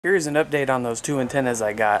Here's an update on those two antennas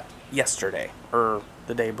I got yesterday, or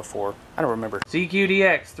the day before. I don't remember.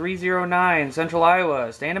 CQDX 309, Central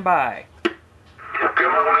Iowa, standing by. Come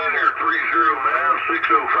on in here, 309,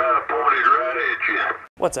 605 pointed right at you.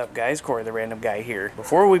 What's up guys, Corey the Random Guy here.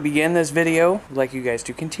 Before we begin this video, I'd like you guys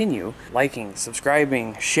to continue liking,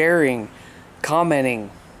 subscribing, sharing, commenting,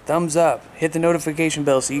 thumbs up, hit the notification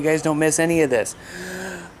bell so you guys don't miss any of this.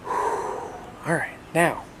 Alright,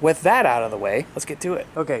 now, with that out of the way, let's get to it.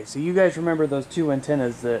 Okay, so you guys remember those two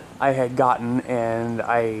antennas that I had gotten and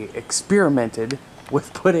I experimented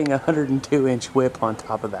with putting a 102-inch whip on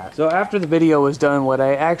top of that. So after the video was done, what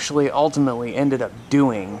I actually ultimately ended up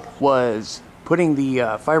doing was putting the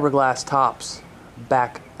fiberglass tops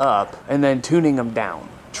back up and then tuning them down.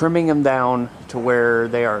 Trimming them down to where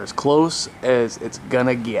they are as close as it's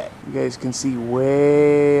gonna get. You guys can see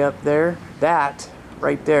way up there. That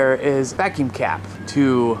right there is vacuum cap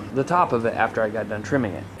to the top of it after I got done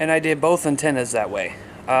trimming it. And I did both antennas that way.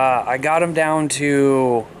 I got them down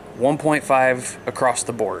to 1.5 across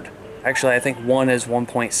the board. Actually, I think one is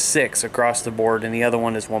 1.6 across the board and the other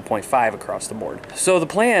one is 1.5 across the board. So the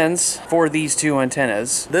plans for these two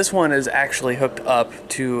antennas, this one is actually hooked up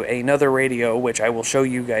to another radio, which I will show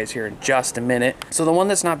you guys here in just a minute. So the one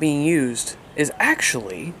that's not being used is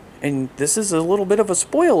actually, and this is a little bit of a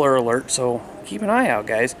spoiler alert, so keep an eye out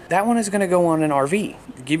guys, that one is going to go on an RV.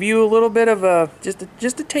 Give you a little bit of a,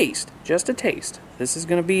 just a taste. This is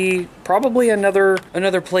going to be probably another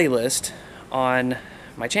playlist on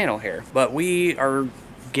my channel here, but we are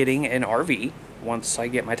getting an RV once I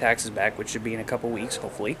get my taxes back, which should be in a couple weeks,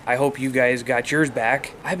 hopefully. I hope you guys got yours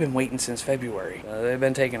back. I've been waiting since February. They've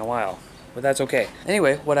been taking a while, but that's okay.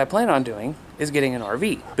 Anyway, what I plan on doing is getting an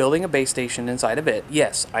RV, building a base station inside of it.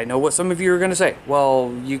 Yes, I know what some of you are going to say.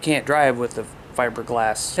 Well, you can't drive with the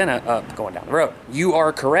fiberglass antenna up going down the road. You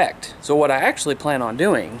are correct. So what I actually plan on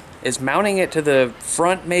doing is mounting it to the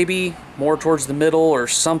front, maybe more towards the middle or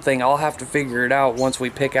something. I'll have to figure it out once we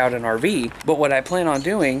pick out an RV. But what I plan on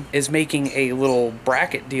doing is making a little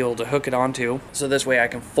bracket deal to hook it onto, so this way I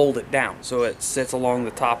can fold it down so it sits along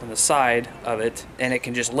the top and the side of it and it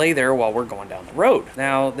can just lay there while we're going down the road.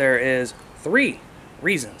 Now there is 3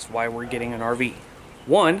 reasons why we're getting an RV.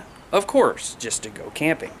 1, of course, just to go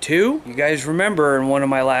camping. 2, you guys remember in one of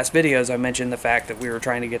my last videos I mentioned the fact that we were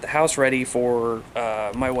trying to get the house ready for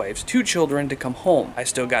my wife's 2 children to come home. I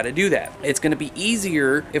still got to do that. It's going to be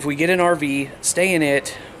easier if we get an RV, stay in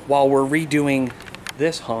it while we're redoing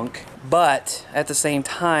this hunk. But at the same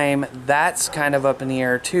time, that's kind of up in the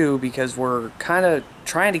air too, because we're kind of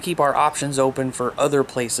trying to keep our options open for other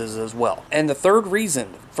places as well. And the third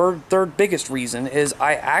biggest reason is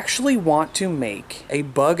I actually want to make a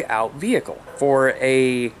bug out vehicle for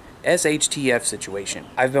a SHTF situation.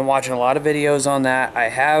 I've been watching a lot of videos on that. I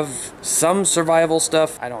have some survival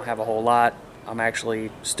stuff. I don't have a whole lot. I'm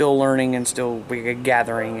actually still learning and still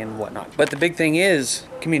gathering and whatnot. But the big thing is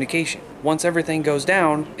communication. Once everything goes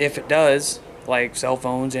down, if it does, like cell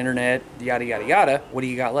phones, internet, yada yada yada, what do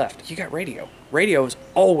you got left? You got radio. Radio is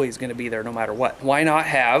always going to be there no matter what. Why not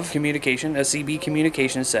have communication, a CB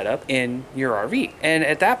communication setup in your RV? And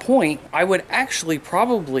at that point, I would actually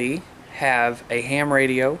probably have a ham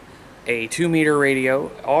radio, a 2-meter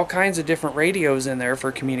radio, all kinds of different radios in there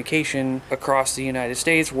for communication across the United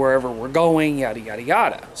States, wherever we're going, yada yada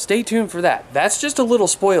yada. Stay tuned for that. That's just a little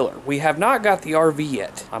spoiler. We have not got the RV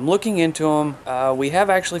yet. I'm looking into them. We have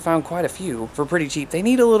actually found quite a few for pretty cheap. They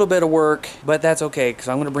need a little bit of work, but that's okay, because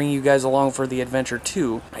I'm going to bring you guys along for the adventure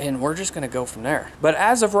too, and we're just going to go from there. But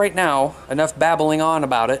as of right now, enough babbling on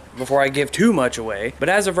about it before I give too much away, but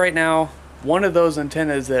as of right now, one of those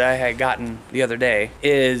antennas that I had gotten the other day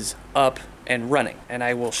is up and running, and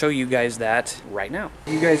I will show you guys that right now.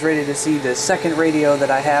 You guys ready to see the second radio that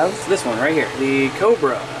I have? This one right here, the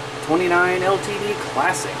Cobra 29 LTD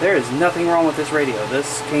Classic. There is nothing wrong with this radio.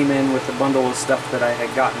 This came in with the bundle of stuff that I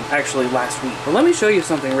had gotten actually last week. But let me show you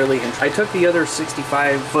something really interesting. I took the other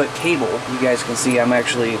 65-foot cable. You guys can see I'm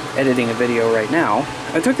actually editing a video right now.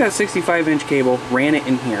 I took that 65-inch cable, ran it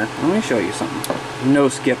in here. Let me show you something. No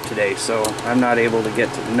skip today, so I'm not able to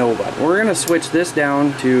get to the no button. We're gonna switch this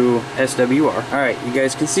down to SWR. All right, you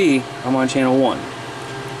guys can see I'm on channel 1.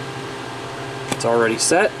 It's already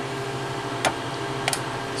set.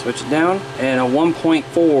 Switch it down, and a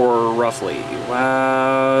 1.4 roughly.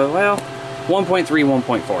 Well, 1.3,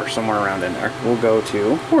 1.4, somewhere around in there. We'll go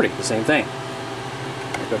to 40, the same thing.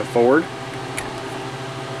 I'll go to forward.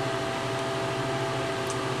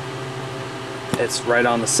 It's right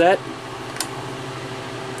on the set.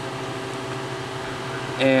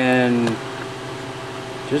 And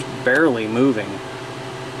just barely moving.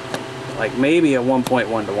 like maybe a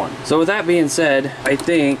 1.1 to 1. So with that being said, I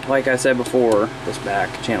think, like I said before, this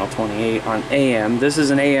back, channel 28 on AM, this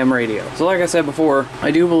is an AM radio. So like I said before,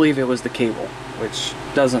 I do believe it was the cable, which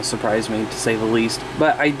doesn't surprise me to say the least.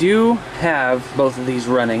 But I do have both of these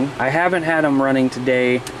running. I haven't had them running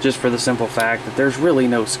today just for the simple fact that there's really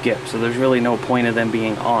no skip, so there's really no point of them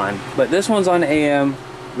being on. But this one's on AM,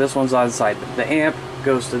 this one's on side. The amp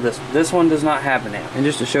goes to this. This one does not have an amp. And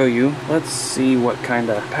just to show you, let's see what kind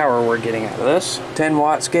of power we're getting out of this. 10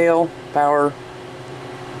 watt scale power.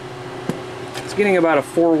 It's getting about a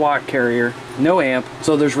 4 watt carrier, no amp,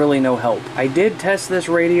 so there's really no help. I did test this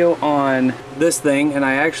radio on this thing, and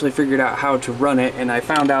I actually figured out how to run it, and I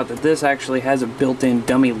found out that this actually has a built-in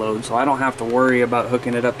dummy load, so I don't have to worry about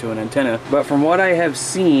hooking it up to an antenna. But from what I have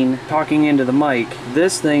seen talking into the mic,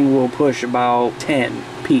 this thing will push about 10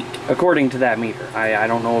 peak, according to that meter. I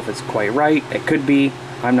don't know if it's quite right. It could be,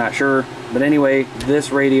 I'm not sure. But anyway,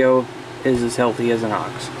 this radio is as healthy as an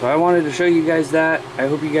ox. So I wanted to show you guys that. I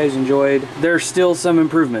hope you guys enjoyed. There's still some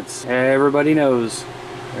improvements. Everybody knows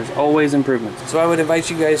there's always improvements. So I would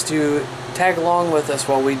invite you guys to tag along with us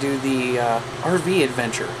while we do the RV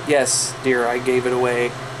adventure. Yes, dear, I gave it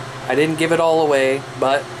away. I didn't give it all away,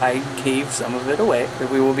 but I gave some of it away.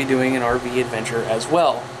 That we will be doing an RV adventure as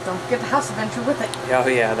well. Don't forget the house adventure with it. Oh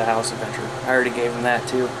yeah, the house adventure. I already gave them that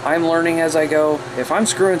too. I'm learning as I go. If I'm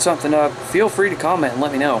screwing something up, feel free to comment and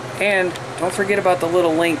let me know. And don't forget about the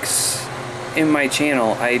little links in my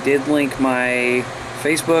channel. I did link my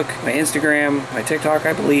Facebook, my Instagram, my TikTok,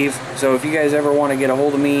 I believe. So if you guys ever want to get a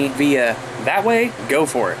hold of me via that way, go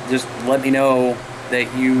for it. Just let me know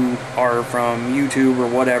that you are from YouTube or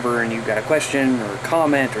whatever and you've got a question or a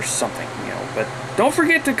comment or something, you know. But don't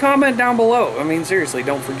forget to comment down below. I mean, seriously,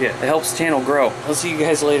 don't forget. It helps the channel grow. I'll see you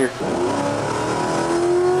guys later.